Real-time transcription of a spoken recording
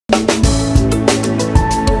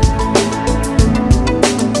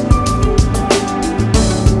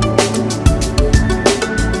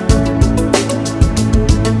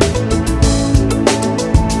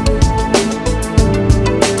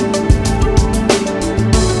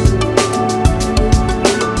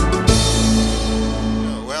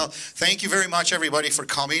Thank you very much, everybody, for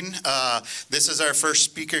coming. This is our first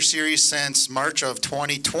speaker series since March of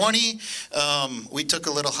 2020. We took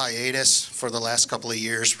a little hiatus for the last couple of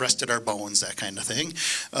years, rested our bones, that kind of thing.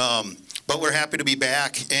 But we're happy to be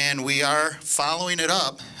back, and we are following it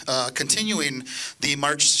up, continuing the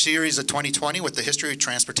March series of 2020 with the history of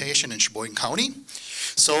transportation in Sheboygan County.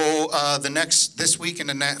 So this week and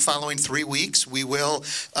the following 3 weeks, we will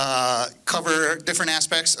cover different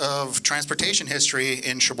aspects of transportation history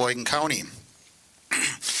in Sheboygan County.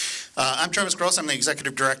 I'm Travis Gross. I'm the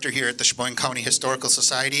Executive Director here at the Sheboygan County Historical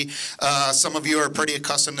Society. Some of you are pretty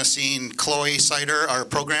accustomed to seeing Chloe Sider, our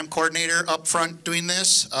Program Coordinator, up front doing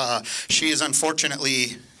this. She is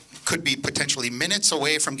unfortunately could be potentially minutes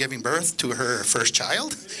away from giving birth to her first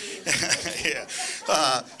child. Yeah.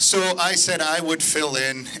 So I said I would fill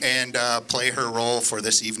in and play her role for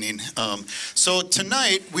this evening. So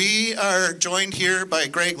tonight we are joined here by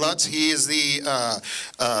Greg Lutz. He is the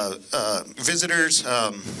visitors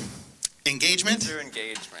engagement.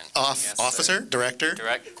 Officer, sir. Director,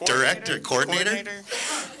 Coordinator.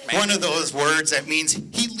 One of those words that means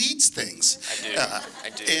he leads things. I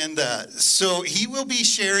do. And so he will be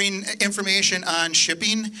sharing information on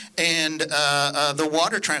shipping and the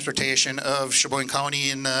water transportation of Sheboygan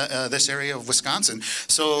County in this area of Wisconsin.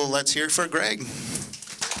 So let's hear it for Greg.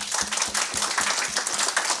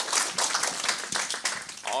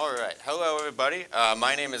 Hello, everybody.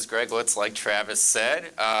 My name is Greg Lutz, like Travis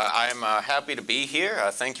said. I'm happy to be here.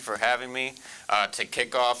 Thank you for having me to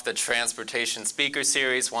kick off the Transportation Speaker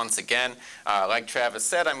Series once again. Like Travis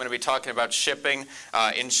said, I'm going to be talking about shipping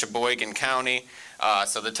in Sheboygan County.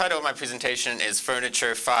 So the title of my presentation is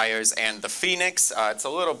Furniture, Fires, and the Phoenix. It's a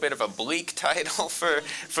little bit of a bleak title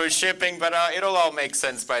for shipping, but it'll all make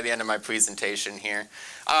sense by the end of my presentation here.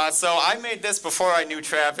 So I made this before I knew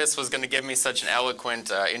Travis was going to give me such an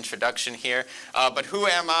eloquent introduction here. But who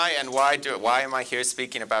am I and why am I here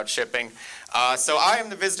speaking about shipping? So I am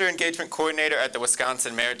the Visitor Engagement Coordinator at the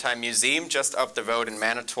Wisconsin Maritime Museum just up the road in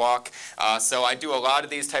Manitowoc. So I do a lot of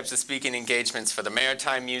these types of speaking engagements for the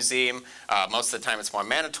Maritime Museum. Most of the time it's more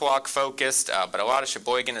Manitowoc focused, but a lot of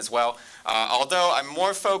Sheboygan as well. Although I'm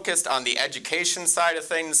more focused on the education side of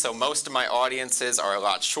things, so most of my audiences are a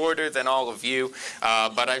lot shorter than all of you,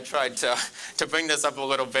 but I've tried to bring this up a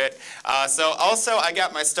little bit. So also I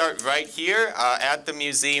got my start right here at the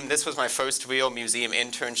museum. This was my first real museum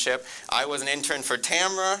internship. I was an intern for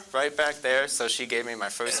Tamara right back there, so she gave me my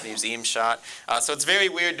first museum shot. So it's very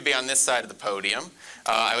weird to be on this side of the podium.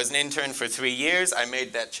 I was an intern for 3 years. I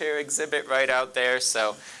made that chair exhibit right out there,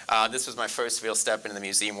 so this was my first real step into the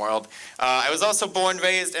museum world. I was also born,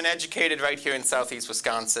 raised, and educated right here in southeast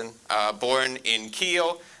Wisconsin. Born in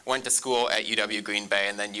Kiel, went to school at UW Green Bay,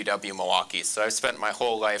 and then UW Milwaukee. So I've spent my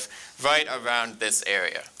whole life right around this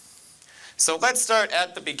area. So let's start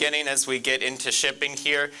at the beginning as we get into shipping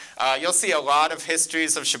here. You'll see a lot of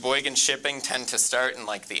histories of Sheboygan shipping tend to start in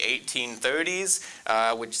like the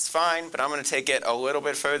 1830s, which is fine, but I'm going to take it a little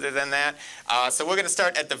bit further than that. So we're going to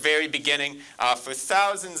start at the very beginning. For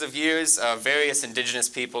thousands of years, various indigenous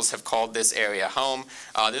peoples have called this area home.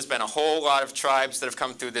 There's been a whole lot of tribes that have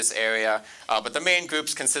come through this area, but the main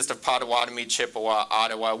groups consist of Potawatomi, Chippewa,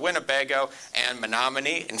 Ottawa, Winnebago, and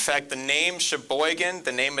Menominee. In fact, the name Sheboygan,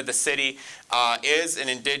 the name of the city, is an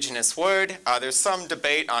indigenous word. There's some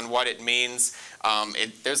debate on what it means.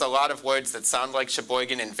 There's a lot of words that sound like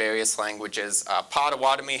Sheboygan in various languages.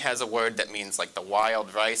 Potawatomi has a word that means like the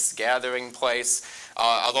wild rice gathering place.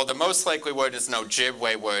 Although the most likely word is an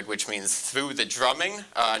Ojibwe word, which means through the drumming,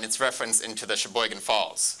 and it's referenced into the Sheboygan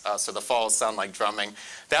Falls. So the falls sound like drumming.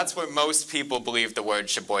 That's where most people believe the word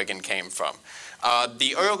Sheboygan came from.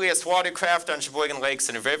 The earliest watercraft on Sheboygan lakes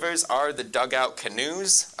and rivers are the dugout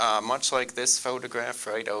canoes, much like this photograph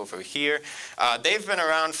right over here. They've been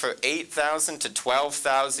around for 8,000 to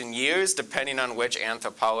 12,000 years, depending on which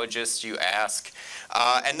anthropologist you ask.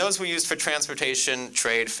 And those were used for transportation,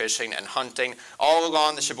 trade, fishing, and hunting all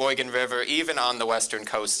along the Sheboygan River, even on the western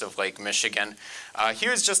coast of Lake Michigan.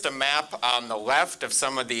 Here's just a map on the left of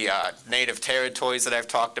some of the native territories that I've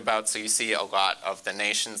talked about, so you see a lot of the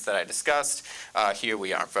nations that I discussed. Here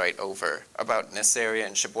we are right over about in this area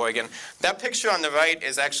in Sheboygan. That picture on the right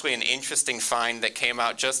is actually an interesting find that came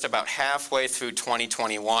out just about halfway through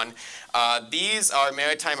 2021. These are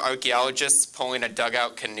maritime archaeologists pulling a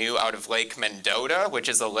dugout canoe out of Lake Mendota, which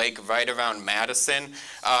is a lake right around Madison.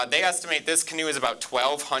 They estimate this canoe is about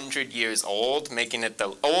 1,200 years old, making it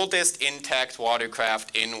the oldest intact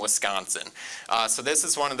watercraft in Wisconsin. So this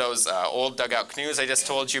is one of those old dugout canoes I just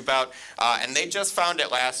told you about, and they just found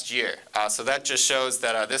it last year. So that just shows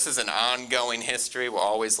that this is an ongoing history. We're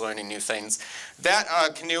always learning new things. That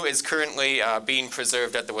canoe is currently being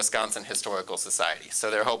preserved at the Wisconsin Historical Society.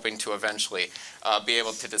 So they're hoping to eventually be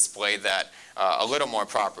able to display that a little more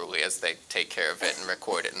properly as they take care of it and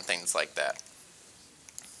record it and things like that.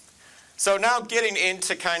 So now getting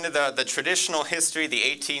into kind of the traditional history, the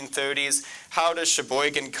 1830s, how does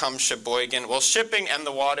Sheboygan come Sheboygan? Well, shipping and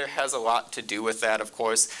the water has a lot to do with that, of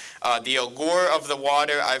course. The allure of the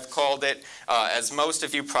water, I've called it, as most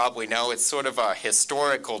of you probably know, it's sort of a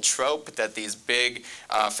historical trope that these big,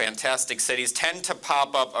 fantastic cities tend to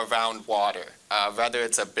pop up around water. Whether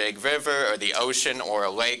it's a big river or the ocean or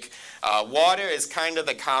a lake, water is kind of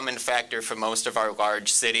the common factor for most of our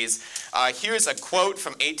large cities. Here's a quote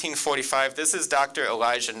from 1845. This is Dr.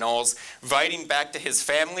 Elijah Knowles writing back to his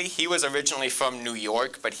family. He was originally from New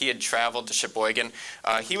York, but he had traveled to Sheboygan.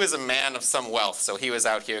 He was a man of some wealth, so he was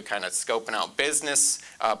out here kind of scoping out business,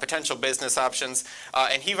 potential business options.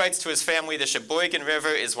 And he writes to his family, "The Sheboygan River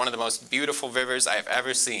is one of the most beautiful rivers I have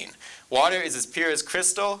ever seen. Water is as pure as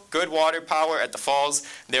crystal, good water power at the falls.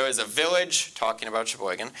 There is a village," talking about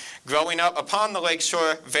Sheboygan, "growing up upon the lake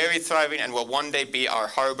shore, very thriving, and will one day be our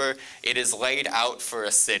harbor. It is laid out for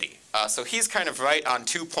a city." So he's kind of right on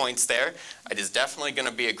 2 points there. It is definitely going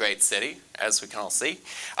to be a great city, as we can all see.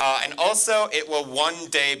 And also, it will one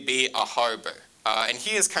day be a harbor. And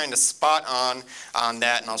he is kind of spot on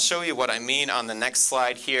that, and I'll show you what I mean on the next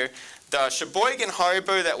slide here. The Sheboygan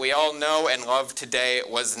Harbor that we all know and love today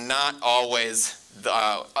was not always,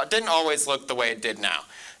 didn't always look the way it did now.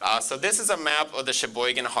 So this is a map of the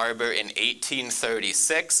Sheboygan Harbor in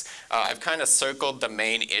 1836. I've kind of circled the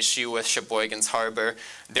main issue with Sheboygan's harbor.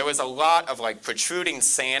 There was a lot of like protruding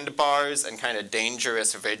sandbars and kind of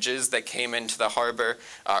dangerous ridges that came into the harbor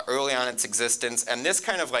early on its existence, and this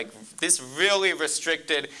kind of like, this really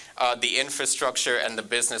restricted the infrastructure and the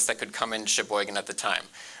business that could come into Sheboygan at the time.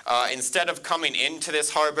 Instead of coming into this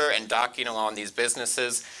harbor and docking along these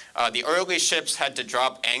businesses, the early ships had to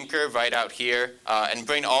drop anchor right out here and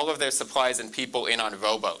bring all of their supplies and people in on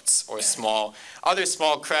rowboats or other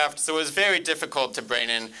small craft. So it was very difficult to bring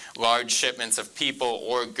in large shipments of people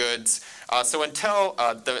or goods. So until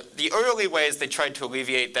the early ways they tried to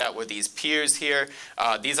alleviate that were these piers here.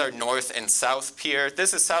 These are North and South Pier.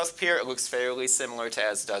 This is South Pier. It looks fairly similar to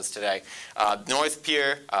as it does today. North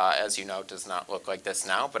Pier, as you know, does not look like this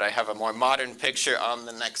now, but I have a more modern picture on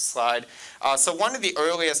the next slide. So one of the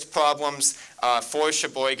earliest problems for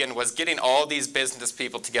Sheboygan was getting all these business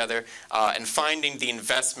people together and finding the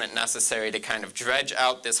investment necessary to kind of dredge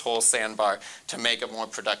out this whole sandbar to make a more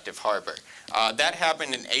productive harbor. That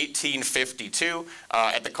happened in 1852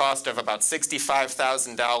 at the cost of about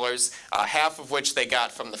 $65,000, half of which they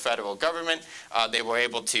got from the federal government. They were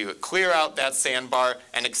able to clear out that sandbar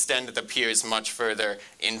and extend the piers much further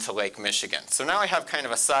into Lake Michigan. So now I have kind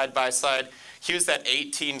of a side-by-side. Here's that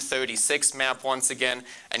 1836 map once again,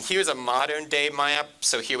 and here's a modern day map.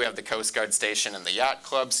 So here we have the Coast Guard Station and the Yacht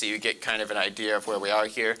Club, so you get kind of an idea of where we are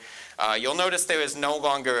here. You'll notice there is no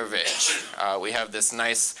longer a ridge. We have this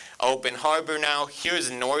nice open harbor now.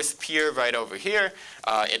 Here's North Pier right over here.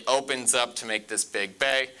 It opens up to make this big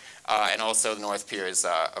bay, and also the North Pier is,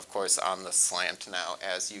 of course, on the slant now,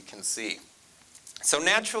 as you can see. So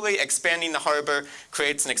naturally, expanding the harbor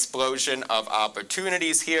creates an explosion of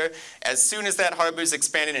opportunities here. As soon as that harbor is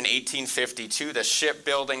expanded in 1852, the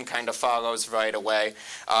shipbuilding kind of follows right away.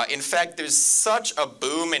 In fact, there's such a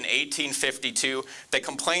boom in 1852 that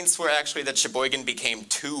complaints were actually that Sheboygan became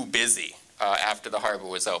too busy after the harbor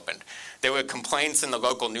was opened. There were complaints in the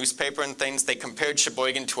local newspaper and things. They compared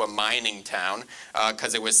Sheboygan to a mining town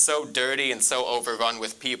because it was so dirty and so overrun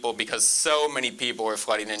with people because so many people were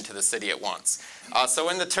flooding into the city at once. So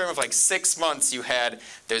in the term of like 6 months, you had,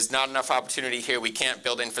 there's not enough opportunity here, we can't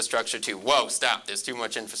build infrastructure, to, whoa, stop, there's too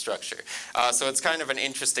much infrastructure. So it's kind of an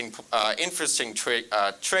interesting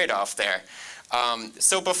trade-off there.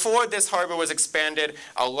 So before this harbor was expanded,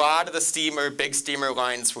 a lot of the big steamer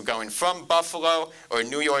lines were going from Buffalo or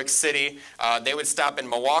New York City. They would stop in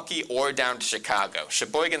Milwaukee or down to Chicago.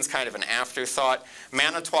 Sheboygan's kind of an afterthought.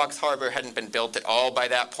 Manitowoc's harbor hadn't been built at all by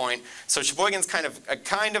that point. So Sheboygan's kind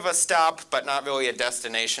of a stop, but not really a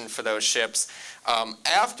destination for those ships.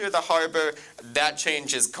 After the harbor, that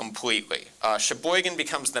changes completely. Sheboygan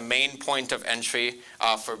becomes the main point of entry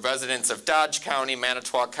for residents of Dodge County,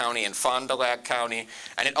 Manitowoc County, and Fond du Lac Sac County,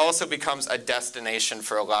 and it also becomes a destination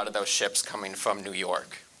for a lot of those ships coming from New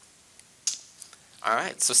York. All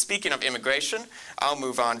right, so speaking of immigration, I'll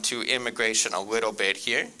move on to immigration a little bit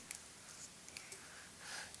here.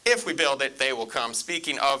 If we build it, they will come.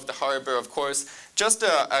 Speaking of the harbor, of course, just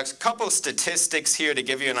a couple statistics here to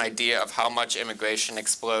give you an idea of how much immigration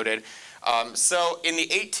exploded. So in the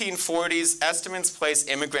 1840s, estimates place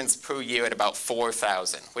immigrants per year at about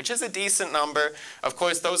 4,000, which is a decent number. Of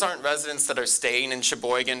course, those aren't residents that are staying in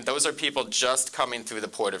Sheboygan. Those are people just coming through the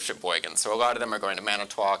port of Sheboygan. So a lot of them are going to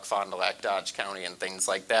Manitowoc, Fond du Lac, Dodge County, and things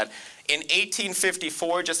like that. In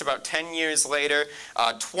 1854, just about 10 years later,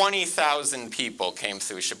 20,000 people came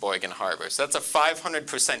through Sheboygan Harbor. So that's a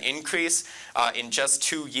 500% increase in just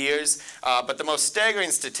 2 years. But the most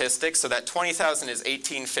staggering statistic, so that 20,000 is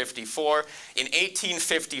 1854. In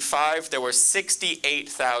 1855, there were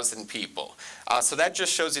 68,000 people. So that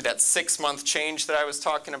just shows you that 6-month change that I was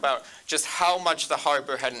talking about, just how much the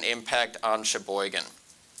harbor had an impact on Sheboygan.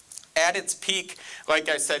 At its peak, like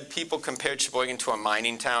I said, people compared Sheboygan to a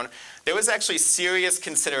mining town. There was actually serious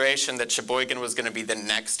consideration that Sheboygan was going to be the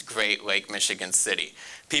next great Lake Michigan city.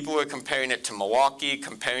 People were comparing it to Milwaukee,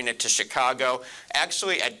 comparing it to Chicago.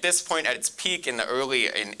 Actually, at this point, at its peak in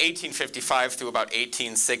 1855 through about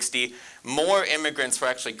 1860, more immigrants were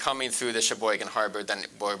actually coming through the Sheboygan Harbor than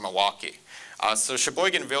were Milwaukee. So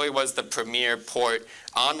Sheboygan really was the premier port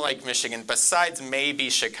on Lake Michigan, besides maybe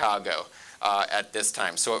Chicago. At this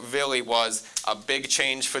time. So it really was a big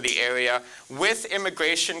change for the area. With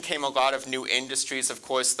immigration came a lot of new industries, of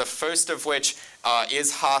course, the first of which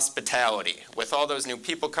is hospitality. With all those new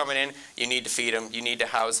people coming in, you need to feed them, you need to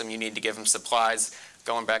house them, you need to give them supplies.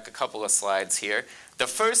 Going back a couple of slides here. The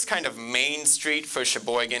first kind of main street for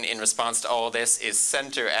Sheboygan in response to all this is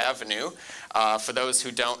Center Avenue. For those who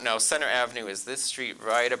don't know, Center Avenue is this street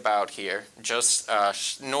right about here, just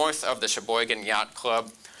north of the Sheboygan Yacht Club.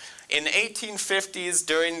 In the 1850s,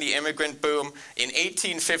 during the immigrant boom, in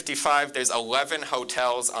 1855, there's 11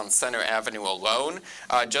 hotels on Center Avenue alone,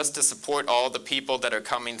 just to support all the people that are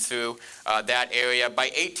coming through that area. By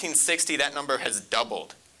 1860, that number has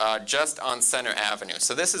doubled just on Center Avenue.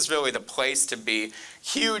 So this is really the place to be.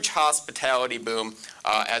 Huge hospitality boom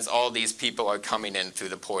as all these people are coming in through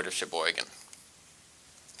the port of Sheboygan.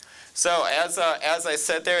 So as I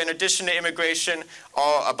said there, in addition to immigration,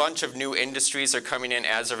 a bunch of new industries are coming in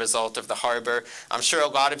as a result of the harbor. I'm sure a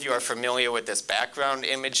lot of you are familiar with this background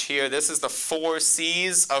image here. This is the 4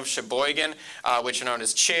 C's of Sheboygan, which are known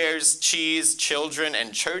as chairs, cheese, children,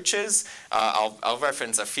 and churches. I'll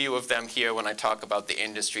reference a few of them here when I talk about the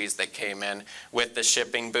industries that came in with the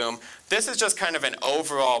shipping boom. This is just kind of an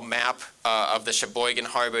overall map of the Sheboygan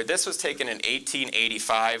Harbor. This was taken in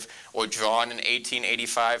 1885 or drawn in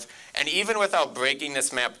 1885. And even without breaking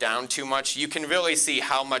this map down too much, you can really see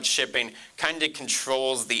how much shipping kind of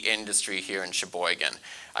controls the industry here in Sheboygan.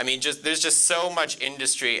 I mean, there's just so much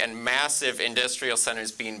industry and massive industrial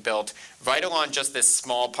centers being built right along just this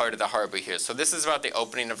small part of the harbor here. So this is about the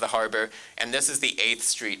opening of the harbor, and this is the 8th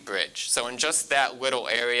Street Bridge. So in just that little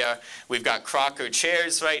area, we've got Crocker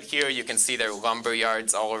Chairs right here. You can see their lumber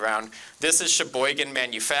yards all around. This is Sheboygan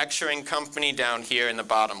Manufacturing Company down here in the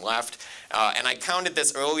bottom left. And I counted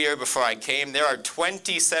this earlier before I came. There are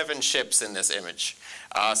 27 ships in this image.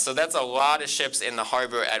 So that's a lot of ships in the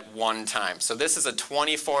harbor at one time. So this is a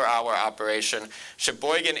 24-hour operation.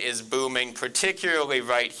 Sheboygan is booming, particularly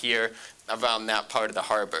right here around that part of the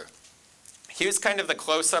harbor. Here's kind of the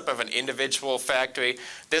close-up of an individual factory.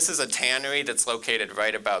 This is a tannery that's located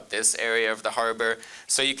right about this area of the harbor.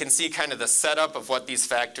 So you can see kind of the setup of what these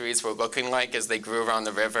factories were looking like as they grew around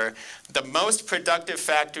the river. The most productive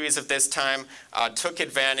factories of this time took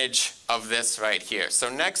advantage of this right here. So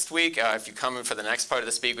next week, if you come in for the next part of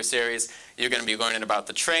the speaker series, you're going to be learning about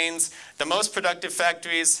the trains. The most productive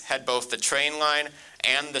factories had both the train line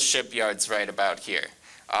and the shipyards right about here.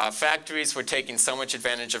 Factories were taking so much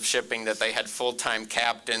advantage of shipping that they had full-time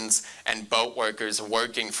captains and boat workers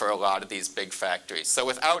working for a lot of these big factories. So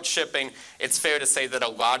without shipping, it's fair to say that a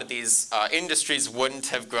lot of these industries wouldn't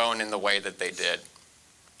have grown in the way that they did.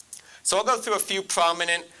 So I'll go through a few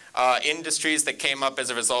prominent industries that came up as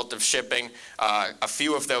a result of shipping. A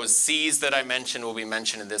few of those C's that I mentioned will be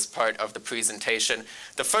mentioned in this part of the presentation.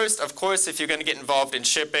 The first, of course, if you're going to get involved in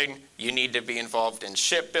shipping, you need to be involved in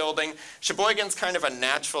shipbuilding. Sheboygan's kind of a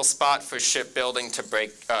natural spot for shipbuilding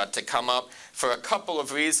to come up for a couple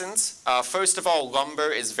of reasons. First of all, lumber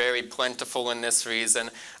is very plentiful in this region.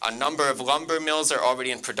 A number of lumber mills are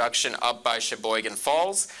already in production up by Sheboygan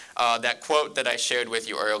Falls. That quote that I shared with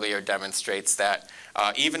you earlier demonstrates that.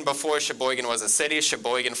 Even before Sheboygan was a city,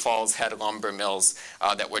 Sheboygan Falls had lumber mills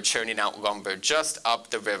that were churning out lumber just up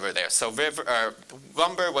the river there. So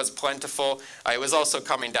lumber was plentiful. It was also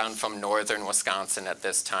coming down from northern Wisconsin at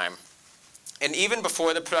this time. And even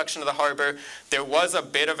before the production of the harbor, there was a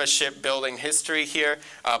bit of a shipbuilding history here,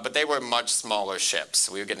 but they were much smaller ships.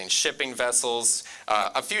 We were getting shipping vessels,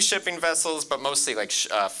 a few shipping vessels, but mostly like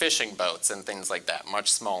fishing boats and things like that,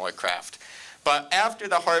 much smaller craft. But after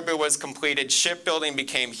the harbor was completed, shipbuilding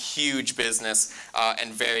became huge business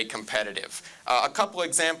and very competitive. A couple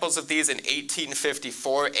examples of these: in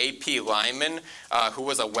 1854, A.P. Lyman, who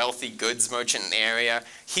was a wealthy goods merchant in the area,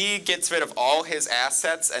 he gets rid of all his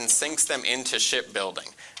assets and sinks them into shipbuilding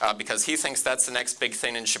because he thinks that's the next big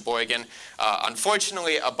thing in Sheboygan.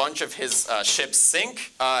 Unfortunately, a bunch of his ships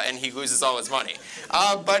sink and he loses all his money.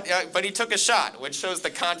 But he took a shot, which shows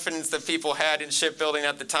the confidence that people had in shipbuilding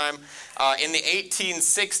at the time. In the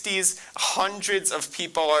 1860s, hundreds of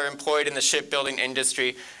people are employed in the shipbuilding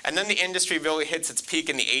industry, and then the industry really hits its peak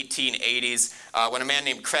in the 1880s when a man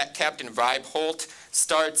named Captain Reibholt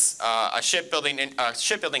starts a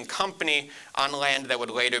shipbuilding company on land that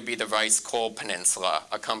would later be the Rice Coal Peninsula,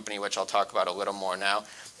 a company which I'll talk about a little more now.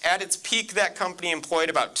 At its peak, that company employed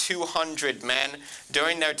about 200 men.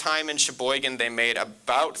 During their time in Sheboygan, they made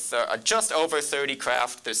about just over 30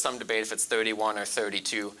 craft. There's some debate if it's 31 or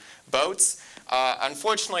 32 boats.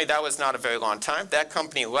 Unfortunately, that was not a very long time. That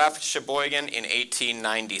company left Sheboygan in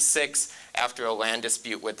 1896 after a land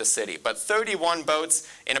dispute with the city. But 31 boats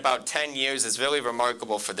in about 10 years is really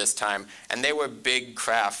remarkable for this time, and they were big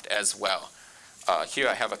craft as well. Here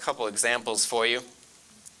I have a couple examples for you.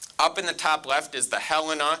 Up in the top left is the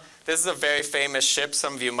Helena. This is a very famous ship.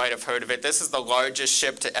 Some of you might have heard of it. This is the largest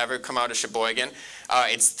ship to ever come out of Sheboygan.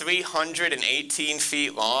 It's 318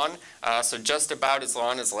 feet long, so just about as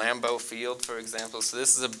long as Lambeau Field, for example. So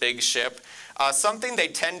this is a big ship. Something they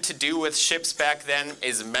tend to do with ships back then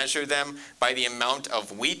is measure them by the amount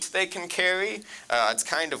of wheat they can carry. It's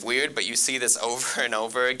kind of weird, but you see this over and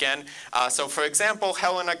over again. So for example,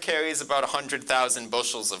 Helena carries about 100,000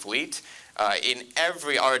 bushels of wheat. In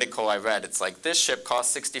every article I read, it's like, this ship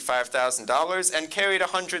cost $65,000 and carried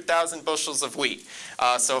 100,000 bushels of wheat.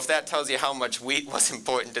 So if that tells you how much wheat was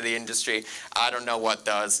important to the industry, I don't know what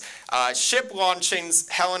does. Ship launchings,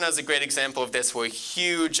 Helena is a great example of this, were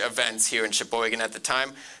huge events here in Sheboygan at the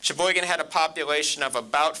time. Sheboygan had a population of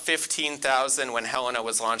about 15,000 when Helena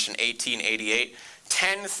was launched in 1888.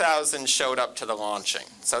 10,000 showed up to the launching.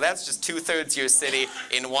 So that's just 2/3 your city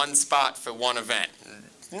in one spot for one event.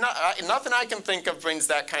 Nothing I can think of brings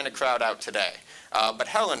that kind of crowd out today. But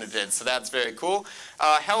Helena did, so that's very cool.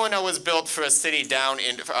 Helena was built for a city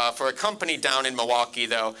for a company down in Milwaukee,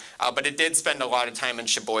 though, but it did spend a lot of time in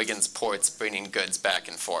Sheboygan's ports bringing goods back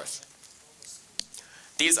and forth.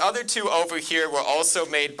 These other two over here were also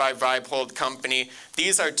made by Reibholt Company.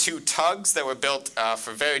 These are two tugs that were built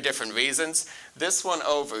for very different reasons. This one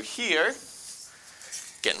over here,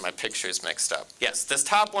 getting my pictures mixed up. Yes, this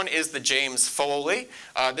top one is the James Foley.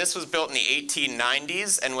 This was built in the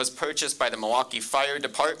 1890s and was purchased by the Milwaukee Fire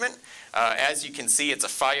Department. As you can see, it's a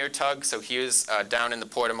fire tug, so here's down in the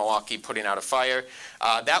port of Milwaukee putting out a fire.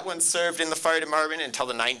 That one served in the fire department until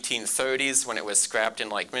the 1930s when it was scrapped in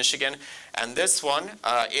Lake Michigan. And this one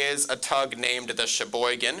is a tug named the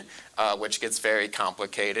Sheboygan, which gets very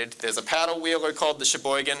complicated. There's a paddle wheeler called the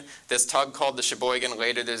Sheboygan, this tug called the Sheboygan.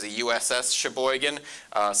 Later there's a USS Sheboygan,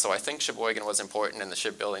 so I think Sheboygan was important in the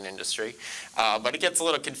shipbuilding industry. But it gets a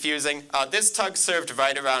little confusing. This tug served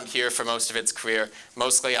right around here for most of its career,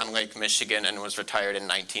 mostly on Lake Michigan, and was retired in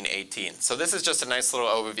 1918. So this is just a nice little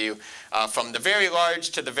overview from the very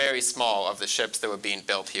large to the very small of the ships that were being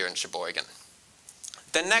built here in Sheboygan.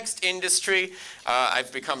 The next industry,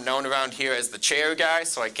 I've become known around here as the chair guy,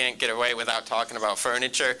 so I can't get away without talking about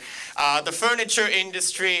furniture. The furniture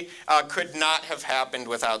industry could not have happened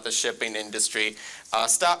without the shipping industry.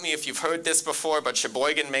 Stop me if you've heard this before, but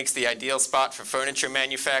Sheboygan makes the ideal spot for furniture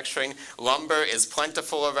manufacturing. Lumber is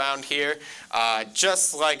plentiful around here,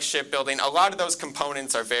 just like shipbuilding. A lot of those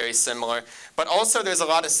components are very similar, but also there's a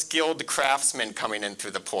lot of skilled craftsmen coming in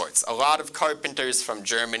through the ports. A lot of carpenters from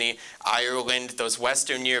Germany, Ireland, those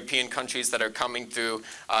Western European countries that are coming through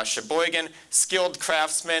Sheboygan, skilled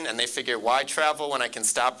craftsmen, and they figure, why travel when I can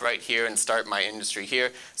stop right here and start my industry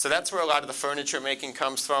here? So that's where a lot of the furniture making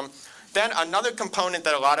comes from. Then another component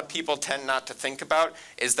that a lot of people tend not to think about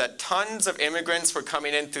is that tons of immigrants were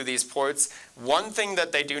coming in through these ports. One thing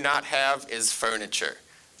that they do not have is furniture.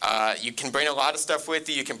 You can bring a lot of stuff with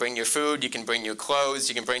you. You can bring your food, you can bring your clothes,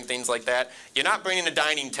 you can bring things like that. You're not bringing a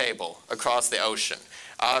dining table across the ocean.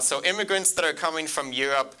 So immigrants that are coming from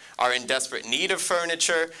Europe are in desperate need of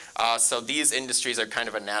furniture, so these industries are kind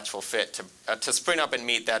of a natural fit to spring up and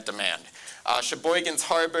meet that demand. Sheboygan's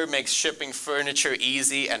harbor makes shipping furniture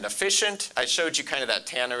easy and efficient. I showed you kind of that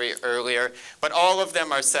tannery earlier, but all of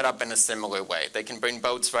them are set up in a similar way. They can bring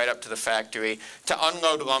boats right up to the factory to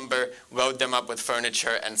unload lumber, load them up with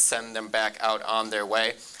furniture, and send them back out on their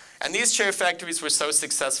way. And these chair factories were so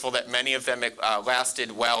successful that many of them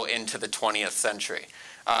lasted well into the 20th century.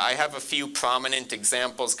 I have a few prominent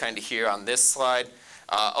examples kind of here on this slide.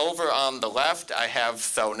 Over on the left, I have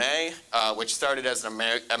Thonay, which started as an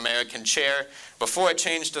American chair before it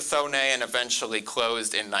changed to Thonay and eventually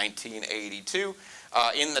closed in 1982.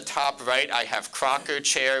 In the top right, I have Crocker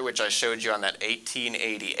chair, which I showed you on that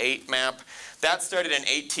 1888 map. That started in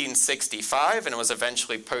 1865 and was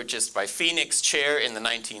eventually purchased by Phoenix Chair in the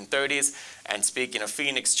 1930s. And speaking of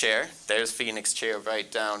Phoenix Chair, there's Phoenix Chair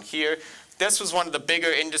right down here. This was one of the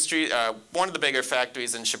bigger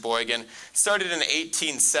factories in Sheboygan. Started in the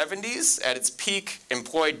 1870s. At its peak,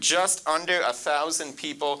 employed just under 1,000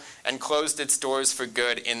 people and closed its doors for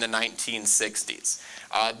good in the 1960s.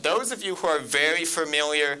 Those of you who are very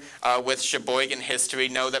familiar with Sheboygan history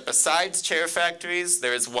know that besides chair factories,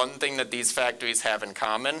 there is one thing that these factories have in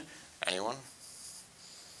common. Anyone?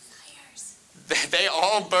 Fires. They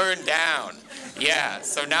all burned down. Yeah,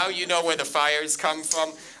 so now you know where the fires come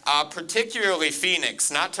from. Particularly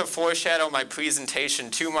Phoenix, not to foreshadow my presentation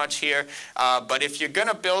too much here, but if you're going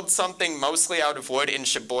to build something mostly out of wood in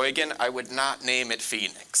Sheboygan, I would not name it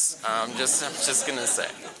Phoenix. I'm just going to say.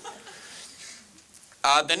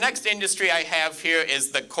 The next industry I have here is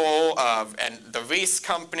the coal and the Reese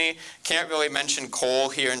Company. Can't really mention coal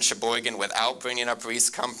here in Sheboygan without bringing up Reese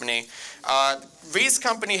Company. Reese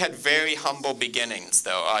Company had very humble beginnings,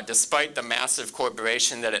 though, despite the massive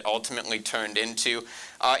corporation that it ultimately turned into.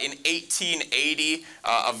 In 1880,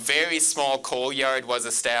 a very small coal yard was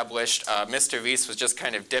established. Mr. Reese was just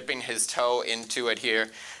kind of dipping his toe into it here.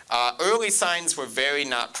 Early signs were very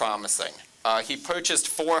not promising. He purchased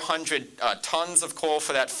 400 tons of coal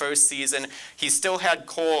for that first season. He still had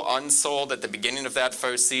coal unsold at the beginning of that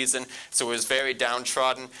first season, so it was very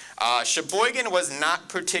downtrodden. Sheboygan was not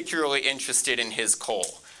particularly interested in his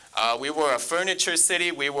coal. We were a furniture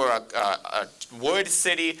city, we were a wood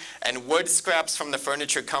city, and wood scraps from the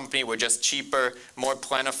furniture company were just cheaper, more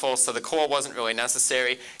plentiful, so the coal wasn't really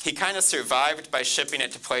necessary. He kind of survived by shipping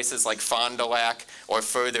it to places like Fond du Lac or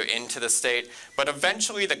further into the state, but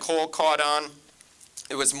eventually the coal caught on.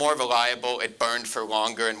 It was more reliable, it burned for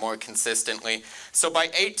longer and more consistently. So by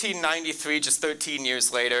 1893, just 13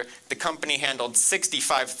 years later, the company handled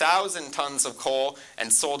 65,000 tons of coal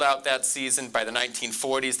and sold out that season. By the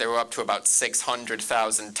 1940s, they were up to about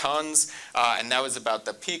 600,000 tons, and that was about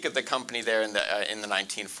the peak of the company there in the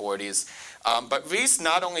 1940s. But Reese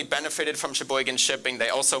not only benefited from Sheboygan shipping, they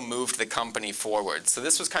also moved the company forward. So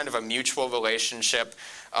this was kind of a mutual relationship.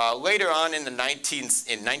 Later on in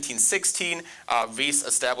 1916, Reese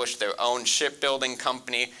established their own shipbuilding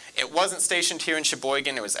company. It wasn't stationed here in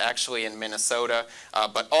Sheboygan, it was actually in Minnesota,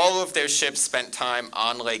 but all of their ships spent time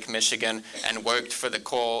on Lake Michigan and worked for the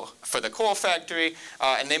coal factory,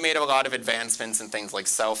 and they made a lot of advancements in things like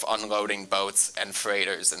self-unloading boats and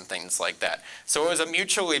freighters and things like that. So it was a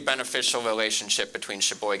mutually beneficial relationship between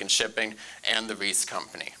Sheboygan Shipping and the Reese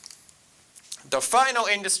Company. The final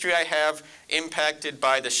industry I have impacted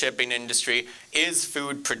by the shipping industry is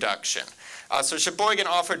food production. So Sheboygan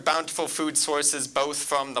offered bountiful food sources both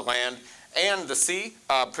from the land and the sea,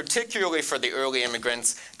 particularly for the early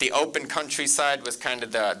immigrants. The open countryside was kind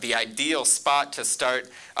of the ideal spot to start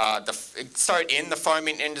in the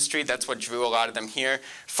farming industry. That's what drew a lot of them here.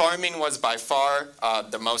 Farming was by far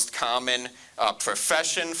the most common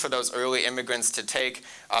profession for those early immigrants to take,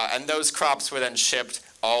 and those crops were then shipped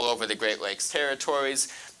all over the Great Lakes territories.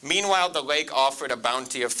 Meanwhile, the lake offered a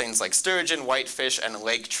bounty of things like sturgeon, whitefish, and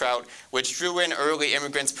lake trout, which drew in early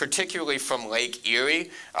immigrants, particularly from Lake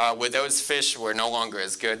Erie, where those fish were no longer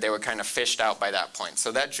as good. They were kind of fished out by that point.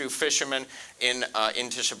 So that drew fishermen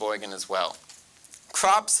into Sheboygan as well.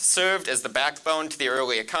 Crops served as the backbone to the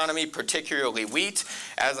early economy, particularly wheat.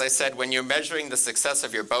 As I said, when you're measuring the success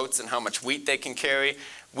of your boats and how much wheat they can carry,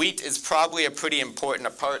 wheat is probably a pretty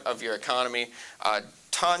important part of your economy.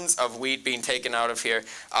 Tons of wheat being taken out of here.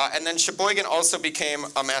 And then Sheboygan also became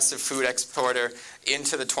a massive food exporter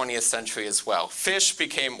into the 20th century as well. Fish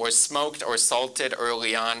were smoked or salted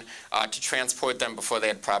early on to transport them before they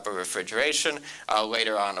had proper refrigeration.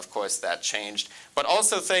 Later on, of course, that changed. But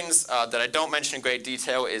also things that I don't mention in great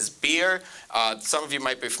detail is beer. Some of you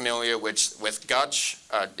might be familiar with Gutch.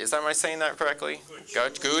 Am I saying that correctly?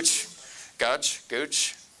 Gutch, Gooch, Gutch,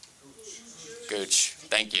 Gooch, Gooch.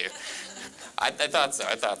 Thank you. I thought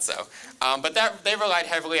so. But they relied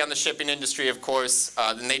heavily on the shipping industry, of course,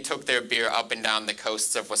 and they took their beer up and down the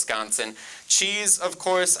coasts of Wisconsin. Cheese, of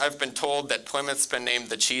course, I've been told that Plymouth's been named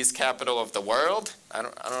the cheese capital of the world. I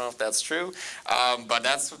don't know if that's true, but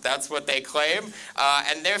that's what they claim.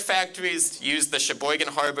 And their factories used the Sheboygan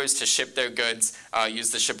harbors to ship their goods,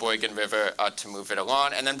 used the Sheboygan River to move it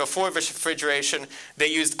along. And then before refrigeration, they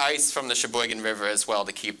used ice from the Sheboygan River as well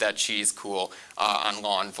to keep that cheese cool on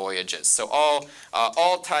long voyages. So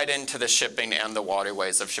all tied into the shipping and the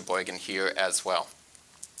waterways of Sheboygan here as well.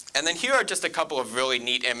 And then here are just a couple of really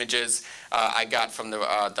neat images I got from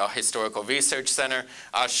the Historical Research Center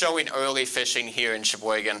showing early fishing here in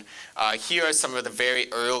Sheboygan. Here are some of the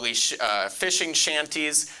very early fishing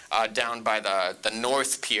shanties down by the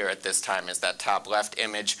North Pier at this time, is that top left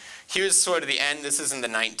image. Here's sort of the end. This is in the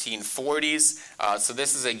 1940s. So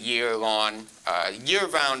this is a year-round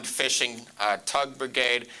fishing tug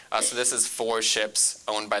brigade. So this is 4 ships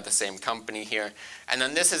owned by the same company here. And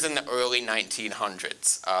then this is in the early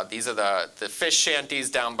 1900s. These are the fish shanties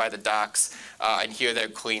down by the docks. And here they're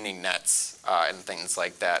cleaning nets and things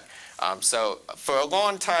like that. So for a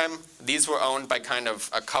long time, these were owned by kind of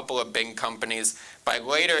a couple of big companies. By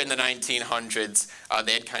later in the 1900s,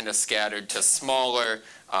 they had kind of scattered to smaller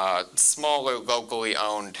locally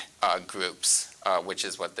owned groups, which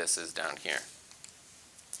is what this is down here.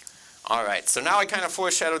 All right, so now I kind of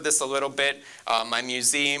foreshadowed this a little bit. My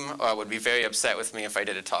museum would be very upset with me if I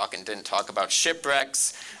did a talk and didn't talk about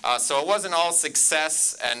shipwrecks. So it wasn't all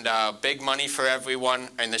success and big money for everyone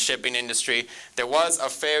in the shipping industry. There was a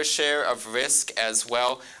fair share of risk as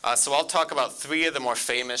well. So I'll talk about 3 of the more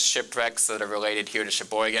famous shipwrecks that are related here to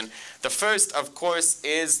Sheboygan. The first, of course,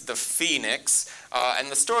 is the Phoenix.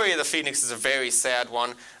 And the story of the Phoenix is a very sad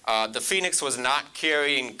one. The Phoenix was not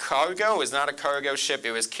carrying cargo. It was not a cargo ship.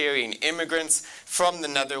 It was carrying immigrants from the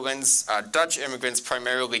Netherlands, Dutch immigrants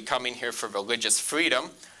primarily coming here for religious freedom.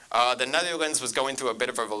 The Netherlands was going through a bit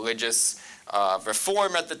of a religious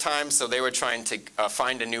reform at the time, so they were trying to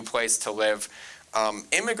find a new place to live.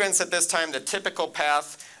 Immigrants at this time, the typical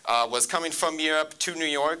path was coming from Europe to New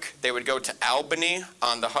York. They would go to Albany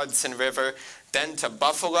on the Hudson River, then to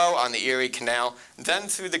Buffalo on the Erie Canal, then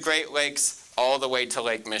through the Great Lakes, all the way to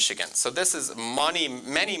Lake Michigan. So this is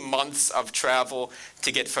many months of travel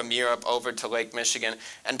to get from Europe over to Lake Michigan.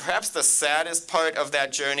 And perhaps the saddest part of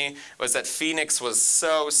that journey was that Phoenix was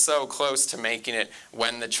so close to making it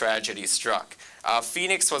when the tragedy struck.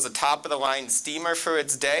 Phoenix was a top-of-the-line steamer for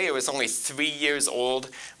its day. It was only 3 years old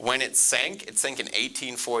when it sank. It sank in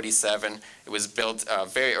 1847. It was built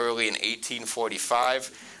very early in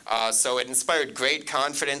 1845. So it inspired great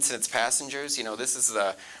confidence in its passengers. You know, this is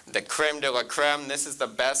the creme de la creme. This is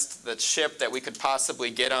the ship that we could possibly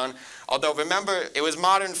get on. Although remember, it was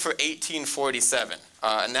modern for 1847.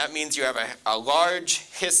 And that means you have a large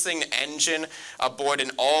hissing engine aboard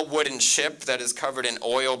an all-wooden ship that is covered in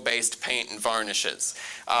oil-based paint and varnishes.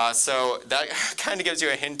 So that kind of gives you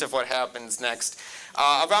a hint of what happens next.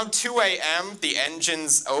 Around 2 a.m., the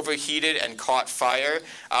engines overheated and caught fire.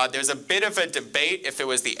 There's a bit of a debate if it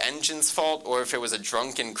was the engine's fault or if it was a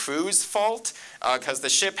drunken crew's fault, because the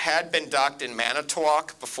ship had been docked in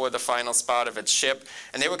Manitowoc before the final spot of its ship,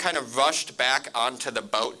 and they were kind of rushed back onto the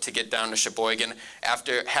boat to get down to Sheboygan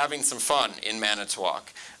after having some fun in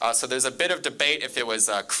Manitowoc. So there's a bit of debate if it was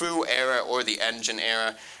a crew error or the engine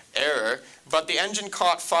error, but the engine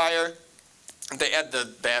caught fire.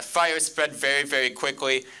 The fire spread very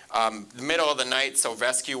quickly, the middle of the night, so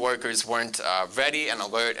rescue workers weren't ready and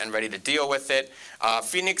alert and ready to deal with it.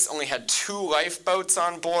 Phoenix only had 2 lifeboats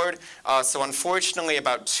on board, so unfortunately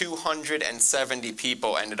about 270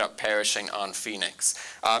 people ended up perishing on Phoenix,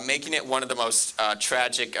 making it one of the most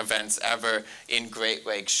tragic events ever in Great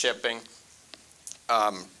Lakes shipping.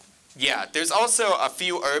 Yeah, there's also a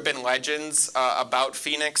few urban legends about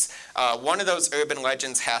Phoenix. One of those urban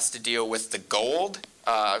legends has to deal with the gold.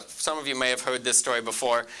 Some of you may have heard this story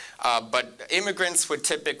before, but immigrants would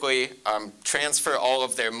typically transfer all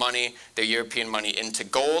of their money, their European money, into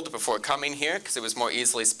gold before coming here because it was more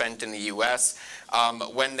easily spent in the U.S.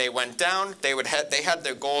 When they went down, they had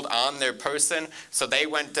their gold on their person, so they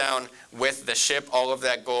went down with the ship, all of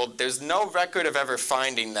that gold. There's no record of ever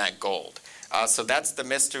finding that gold. So that's the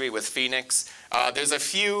mystery with Phoenix. There's a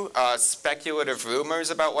few speculative rumors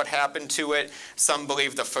about what happened to it. Some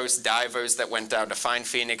believe the first divers that went down to find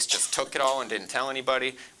Phoenix just took it all and didn't tell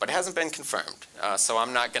anybody, but it hasn't been confirmed. So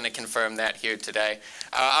I'm not going to confirm that here today.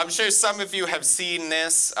 I'm sure some of you have seen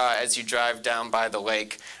this as you drive down by the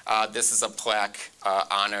lake. This is a plaque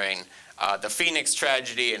honoring the Phoenix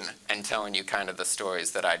tragedy and telling you kind of the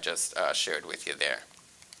stories that I just shared with you there.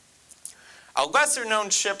 A lesser-known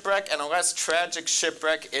shipwreck and a less tragic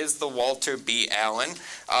shipwreck is the Walter B. Allen.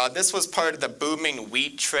 This was part of the booming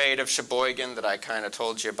wheat trade of Sheboygan that I kind of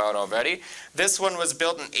told you about already. This one was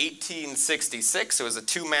built in 1866. It was a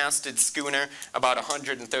two-masted schooner, about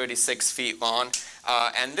 136 feet long.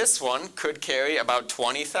 And this one could carry about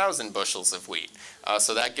 20,000 bushels of wheat.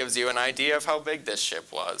 So that gives you an idea of how big this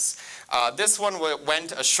ship was. This one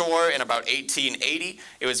went ashore in about 1880.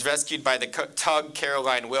 It was rescued by the tug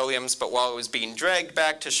Caroline Williams, but while it was being dragged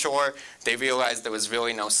back to shore, they realized there was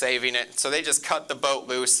really no saving it. So they just cut the boat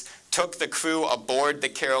loose, took the crew aboard the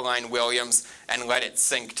Caroline Williams, and let it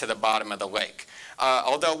sink to the bottom of the lake.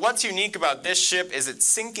 Although what's unique about this ship is its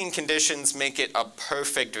sinking conditions make it a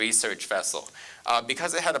perfect research vessel.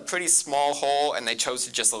 Because it had a pretty small hole and they chose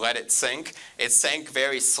to just let it sink, it sank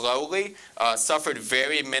very slowly, suffered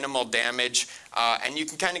very minimal damage, and you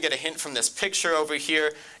can kind of get a hint from this picture over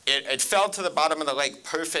here. It fell to the bottom of the lake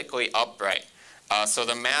perfectly upright. So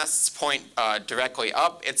the masts point directly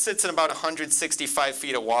up. It sits in about 165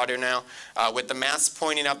 feet of water now. With the masts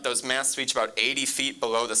pointing up, those masts reach about 80 feet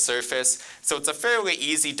below the surface. So it's a fairly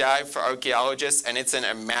easy dive for archaeologists, and it's in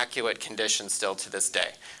immaculate condition still to this day.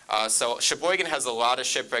 So Sheboygan has a lot of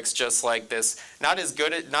shipwrecks just like this. Not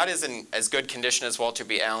as in as good condition as Walter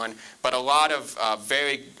B. Allen, but a lot of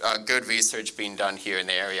very good research being done here in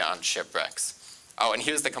the area on shipwrecks. Oh, and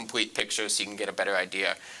here's the complete picture so you can get a better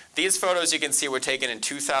idea. These photos you can see were taken in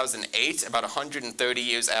 2008, about 130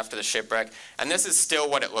 years after the shipwreck, and this is still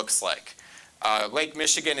what it looks like. Lake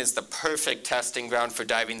Michigan is the perfect testing ground for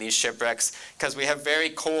diving these shipwrecks because we have very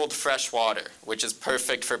cold fresh water, which is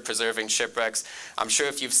perfect for preserving shipwrecks. I'm sure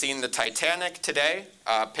if you've seen the Titanic today,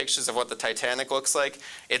 pictures of what the Titanic looks like,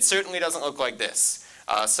 it certainly doesn't look like this.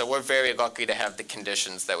 So we're very lucky to have the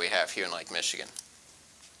conditions that we have here in Lake Michigan.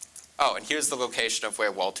 Oh, and here's the location of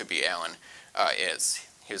where Walter B. Allen is.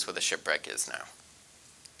 Here's where the shipwreck is now.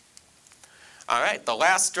 All right, the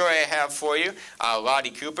last story I have for you, Lottie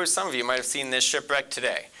Cooper. Some of you might have seen this shipwreck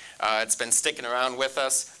today. It's been sticking around with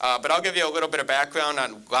us, but I'll give you a little bit of background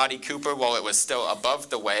on Lottie Cooper while it was still above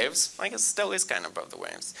the waves. I guess it still is kind of above the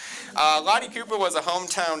waves. Lottie Cooper was a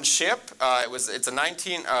hometown ship.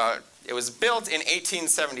 It was built in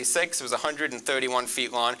 1876. It was 131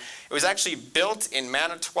 feet long. It was actually built in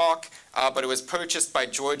Manitowoc, but it was purchased by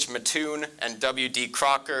George Mattoon and W.D.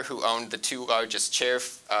 Crocker, who owned the two largest chair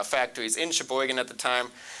factories in Sheboygan at the time.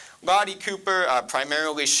 Lottie Cooper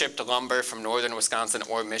primarily shipped lumber from northern Wisconsin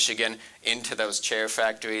or Michigan into those chair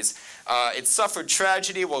factories. It suffered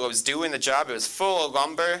tragedy while it was doing the job. It was full of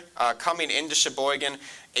lumber coming into Sheboygan.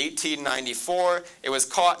 1894, it was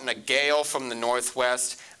caught in a gale from the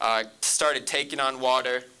northwest, started taking on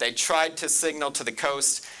water. They tried to signal to the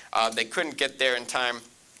coast. They couldn't get there in time.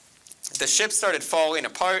 The ship started falling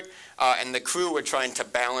apart, and the crew were trying to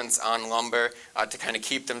balance on lumber to kind of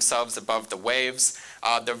keep themselves above the waves.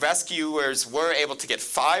 The rescuers were able to get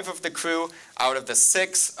 5 of the crew out of the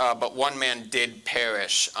 6, but 1 man did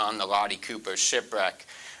perish on the Lottie Cooper shipwreck.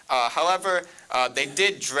 However, they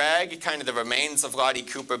did drag kind of the remains of Lottie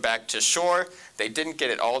Cooper back to shore. They didn't get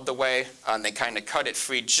it all the way, and they kind of cut it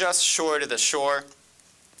free just short of the shore,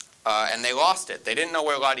 and they lost it. They didn't know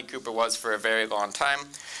where Lottie Cooper was for a very long time.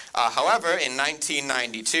 However, in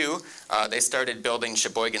 1992, they started building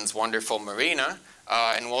Sheboygan's wonderful marina,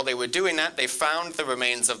 and while they were doing that, they found the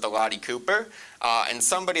remains of the Lottie Cooper, and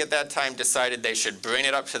somebody at that time decided they should bring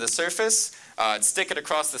it up to the surface, stick it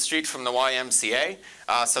across the street from the YMCA.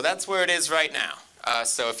 So that's where it is right now.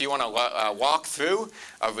 So if you want to walk through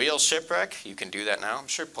a real shipwreck, you can do that now. I'm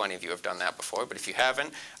sure plenty of you have done that before, but if you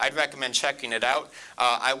haven't, I'd recommend checking it out.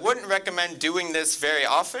 I wouldn't recommend doing this very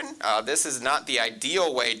often. This is not the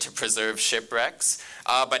ideal way to preserve shipwrecks,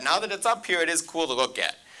 but now that it's up here, it is cool to look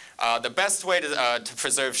at. The best way to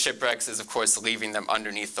preserve shipwrecks is, of course, leaving them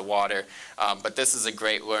underneath the water, but this is a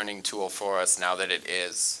great learning tool for us now that it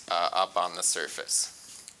is up on the surface.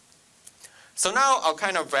 So now I'll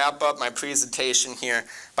kind of wrap up my presentation here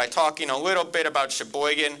by talking a little bit about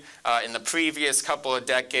Sheboygan in the previous couple of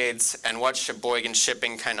decades and what Sheboygan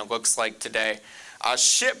shipping kind of looks like today.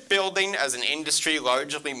 Shipbuilding as an industry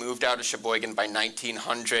largely moved out of Sheboygan by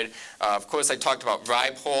 1900. Of course, I talked about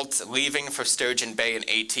Reibholz leaving for Sturgeon Bay in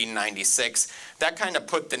 1896. That kind of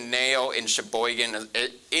put the nail in Sheboygan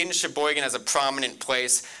as a prominent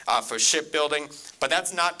place for shipbuilding. But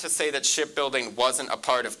that's not to say that shipbuilding wasn't a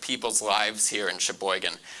part of people's lives here in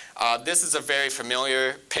Sheboygan. This is a very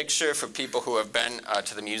familiar picture for people who have been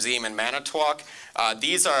to the museum in Manitowoc.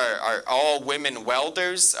 These are all women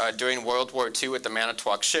welders during World War II at the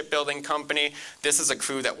Manitowoc Shipbuilding Company. This is a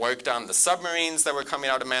crew that worked on the submarines that were coming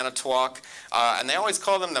out of Manitowoc. And they always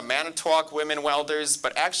call them the Manitowoc Women Welders,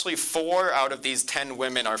 but actually 4 out of these 10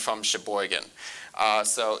 women are from Sheboygan.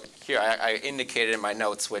 So here, I indicated in my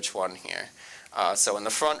notes which one here. So in the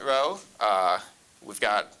front row, we've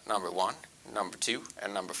got number 1, number 2,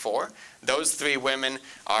 and number 4. Those 3 women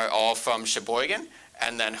are all from Sheboygan,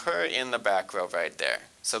 and then her in the back row right there.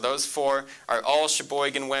 So those 4 are all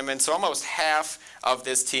Sheboygan women. So almost half of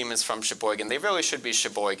this team is from Sheboygan. They really should be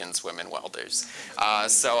Sheboygan's women welders.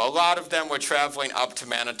 So a lot of them were traveling up to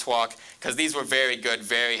Manitowoc because these were very good,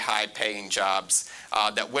 very high-paying jobs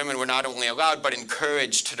that women were not only allowed but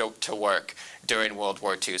encouraged to work during World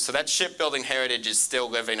War II. So that shipbuilding heritage is still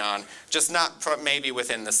living on, just not maybe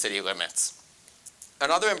within the city limits.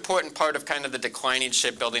 Another important part of kind of the declining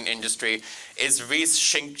shipbuilding industry is Reese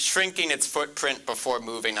shrinking its footprint before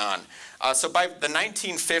moving on. So by the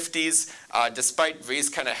 1950s, despite Reese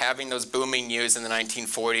kind of having those booming years in the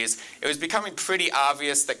 1940s, it was becoming pretty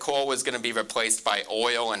obvious that coal was going to be replaced by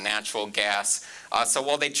oil and natural gas. So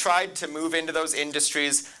while they tried to move into those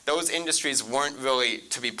industries weren't really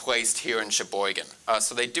to be placed here in Sheboygan.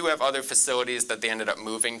 So they do have other facilities that they ended up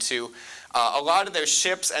moving to. A lot of their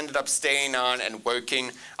ships ended up staying on and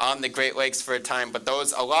working on the Great Lakes for a time, but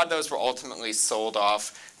a lot of those were ultimately sold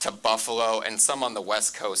off to Buffalo and some on the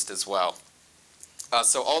West Coast as well.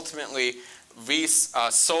 So ultimately, Reese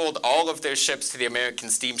sold all of their ships to the American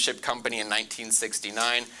Steamship Company in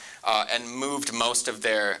 1969 and moved most of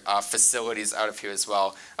their facilities out of here as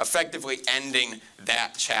well, effectively ending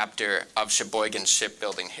that chapter of Sheboygan's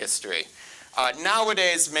shipbuilding history.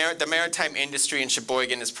 Nowadays, the maritime industry in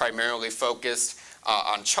Sheboygan is primarily focused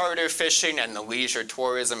on charter fishing and the leisure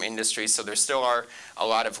tourism industry, so there still are a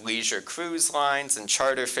lot of leisure cruise lines and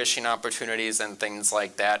charter fishing opportunities and things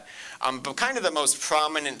like that. But kind of the most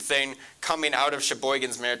prominent thing coming out of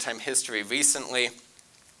Sheboygan's maritime history recently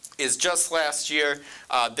is just last year,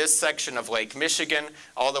 this section of Lake Michigan,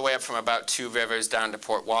 all the way up from about 2 rivers down to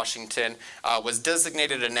Port Washington, was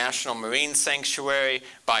designated a National Marine Sanctuary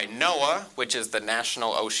by NOAA, which is the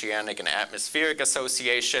National Oceanic and Atmospheric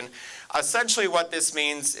Association. Essentially what this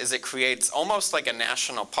means is it creates almost like a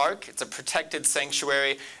national park. It's a protected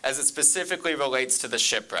sanctuary as it specifically relates to the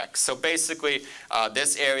shipwrecks. So basically,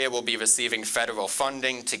 this area will be receiving federal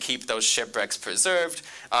funding to keep those shipwrecks preserved,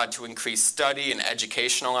 to increase study and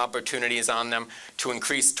educational opportunities on them, to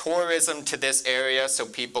increase tourism to this area so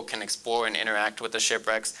people can explore and interact with the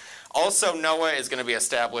shipwrecks. Also, NOAA is going to be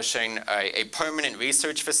establishing a permanent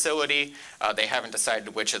research facility. They haven't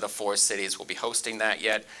decided which of the 4 cities will be hosting that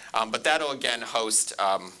yet, but that'll again host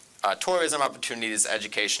tourism opportunities,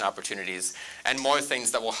 education opportunities, and more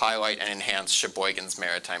things that will highlight and enhance Sheboygan's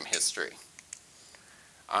maritime history.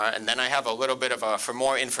 And then I have a little bit of for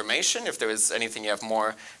more information. If there is anything you have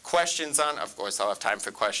more questions on, of course I'll have time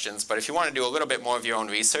for questions. But if you want to do a little bit more of your own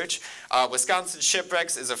research, Wisconsin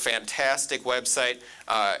Shipwrecks is a fantastic website.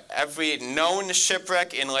 Every known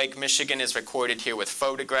shipwreck in Lake Michigan is recorded here with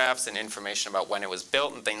photographs and information about when it was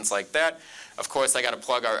built and things like that. Of course, I got to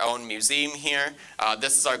plug our own museum here.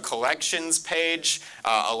 This is our collections page.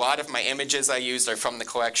 A lot of my images I used are from the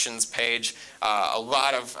collections page. A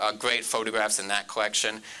lot of great photographs in that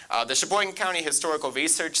collection. The Sheboygan County Historical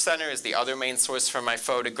Research Center is the other main source for my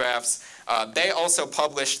photographs. They also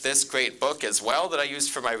published this great book as well that I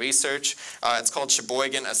used for my research. It's called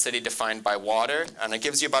Sheboygan, A City Defined by Water, and it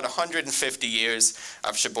gives you about 150 years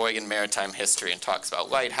of Sheboygan maritime history and talks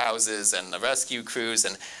about lighthouses and the rescue crews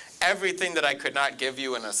and everything that I could not give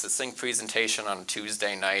you in a succinct presentation on a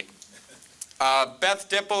Tuesday night. Beth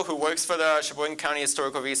Dipple, who works for the Sheboygan County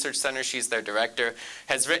Historical Research Center, she's their director,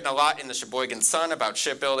 has written a lot in the Sheboygan Sun about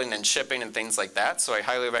shipbuilding and shipping and things like that, so I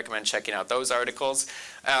highly recommend checking out those articles.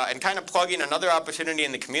 And kind of plugging another opportunity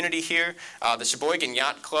in the community here, the Sheboygan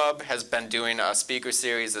Yacht Club has been doing a speaker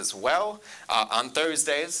series as well on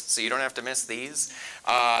Thursdays, so you don't have to miss these.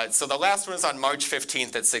 So the last one is on March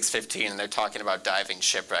 15th at 6:15, and they're talking about diving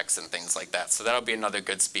shipwrecks and things like that, so that'll be another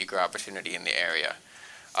good speaker opportunity in the area.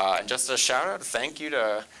 And just a shout out, thank you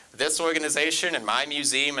to this organization and my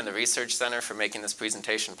museum and the Research Center for making this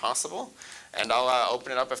presentation possible. And I'll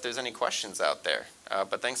open it up if there's any questions out there.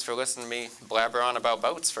 But thanks for listening to me blabber on about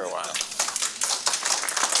boats for a while.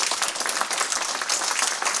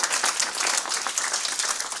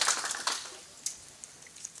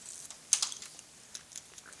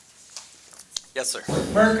 Yes, sir.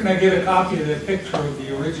 Where can I get a copy of the picture of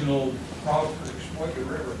the original route for the Sheboygan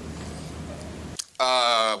River?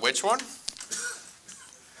 Which one?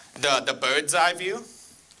 The bird's eye view?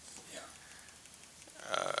 Yeah.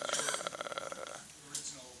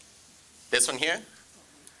 This one here?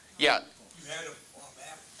 Yeah. You had a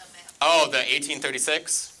map. Oh, the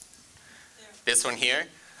 1836? This one here?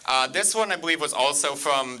 This one, I believe, was also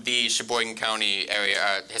from the Sheboygan County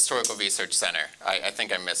Area Historical Research Center. I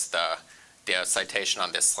think I missed the citation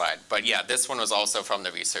on this slide. But yeah, this one was also from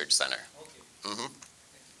the Research Center. Okay. Mm-hmm.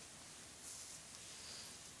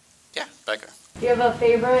 Yeah, Becca. Do you have a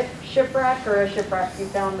favorite shipwreck or a shipwreck you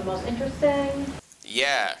found the most interesting?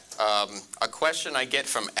 Yeah, a question I get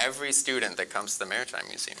from every student that comes to the Maritime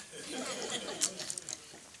Museum.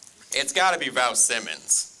 It's got to be Rouse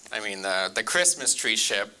Simmons. I mean, the Christmas tree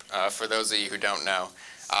ship, for those of you who don't know.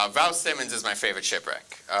 Rouse Simmons is my favorite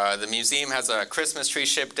shipwreck. The museum has a Christmas tree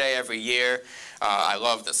ship day every year. I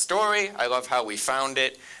love the story. I love how we found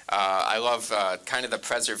it. I love kind of the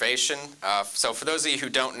preservation. So for those of you who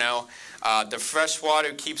don't know, the fresh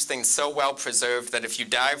water keeps things so well preserved that if you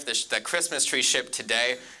dive the Christmas tree ship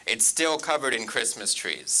today, it's still covered in Christmas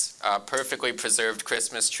trees, perfectly preserved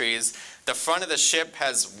Christmas trees. The front of the ship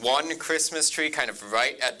has one Christmas tree kind of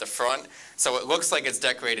right at the front, so it looks like it's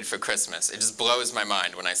decorated for Christmas. It just blows my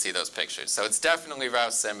mind when I see those pictures. So it's definitely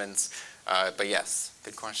Rouse Simmons, but yes,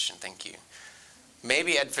 good question, thank you.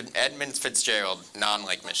 Maybe Edmund Fitzgerald,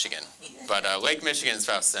 non-Lake Michigan, but Lake Michigan is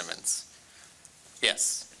Rouse Simmons.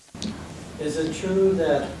 Yes? Is it true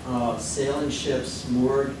that sailing ships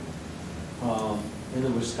moored in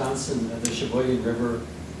the Wisconsin, the Sheboygan River,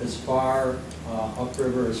 as far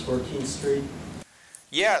upriver as 14th Street?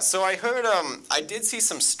 Yeah, so I heard, I did see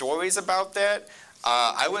some stories about that.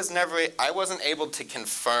 I wasn't able to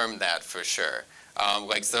confirm that for sure.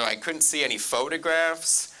 So I couldn't see any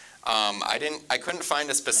photographs. I couldn't find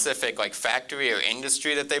a specific factory or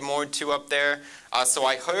industry that they moored to up there. So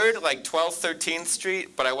I heard 12th, 13th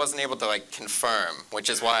Street, but I wasn't able to confirm, which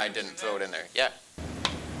is why I didn't throw it in there. Yeah.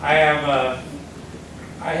 I have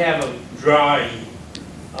a drawing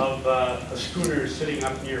of a schooner sitting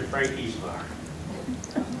up near Frankie's Bar,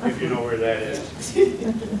 if you know where that is.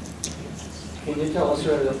 Can you tell us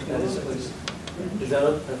where that is, please? Is that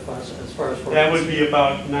as far as? That would be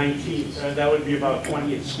about 19th. That would be about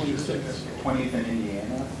 20th, 26th. 20th in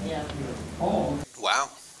Indiana? Yeah. Oh. Wow.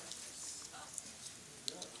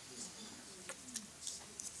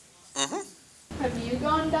 Mm-hmm. Have you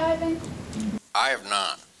gone diving? I have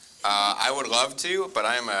not. I would love to, but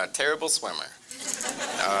I'm a terrible swimmer.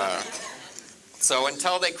 So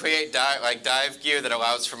until they create dive gear that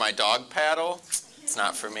allows for my dog paddle, it's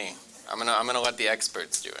not for me. I'm gonna let the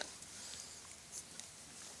experts do it.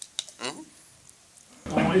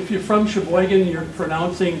 Mm-hmm. If you're from Sheboygan, you're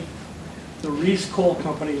pronouncing the Reese Coal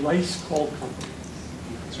Company, Rice Coal Company.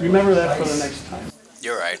 So remember that for the next time.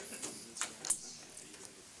 You're right.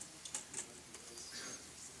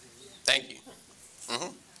 Thank you.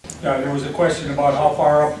 Mm-hmm. There was a question about how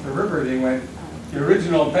far up the river they went. The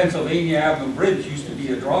original Pennsylvania Avenue Bridge used to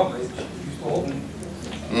be a drawbridge. It used to open.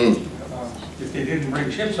 If they didn't bring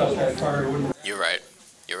ships up that far, it wouldn't. You're right.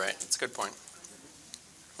 You're right. That's a good point.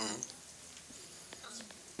 Mm-hmm.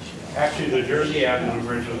 Actually, the Jersey Avenue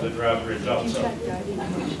Bridge was a drawbridge also.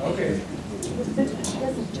 Okay.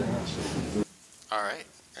 All right.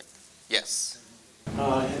 Yes.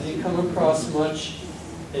 Have you come across much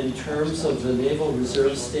in terms of the Naval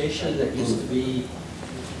Reserve Station that used to be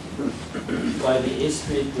by the 8th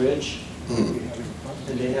Street Bridge?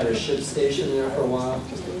 And they had a ship station there for a while?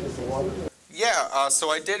 Yeah, so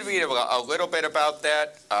I did read a little bit about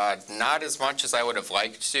that, not as much as I would have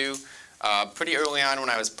liked to. Pretty early on when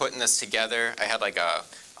I was putting this together, I had a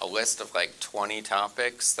list of 20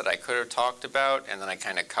 topics that I could have talked about, and then I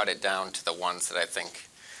kind of cut it down to the ones that I think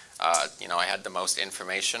I had the most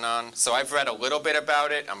information on. So I've read a little bit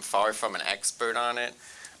about it. I'm far from an expert on it.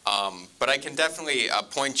 But I can definitely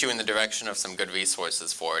point you in the direction of some good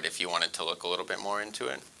resources for it if you wanted to look a little bit more into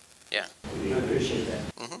it. Yeah. I appreciate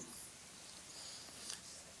that. Mm-hmm.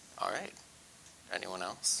 All right. Anyone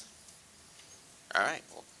else? All right.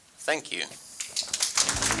 Well, thank you.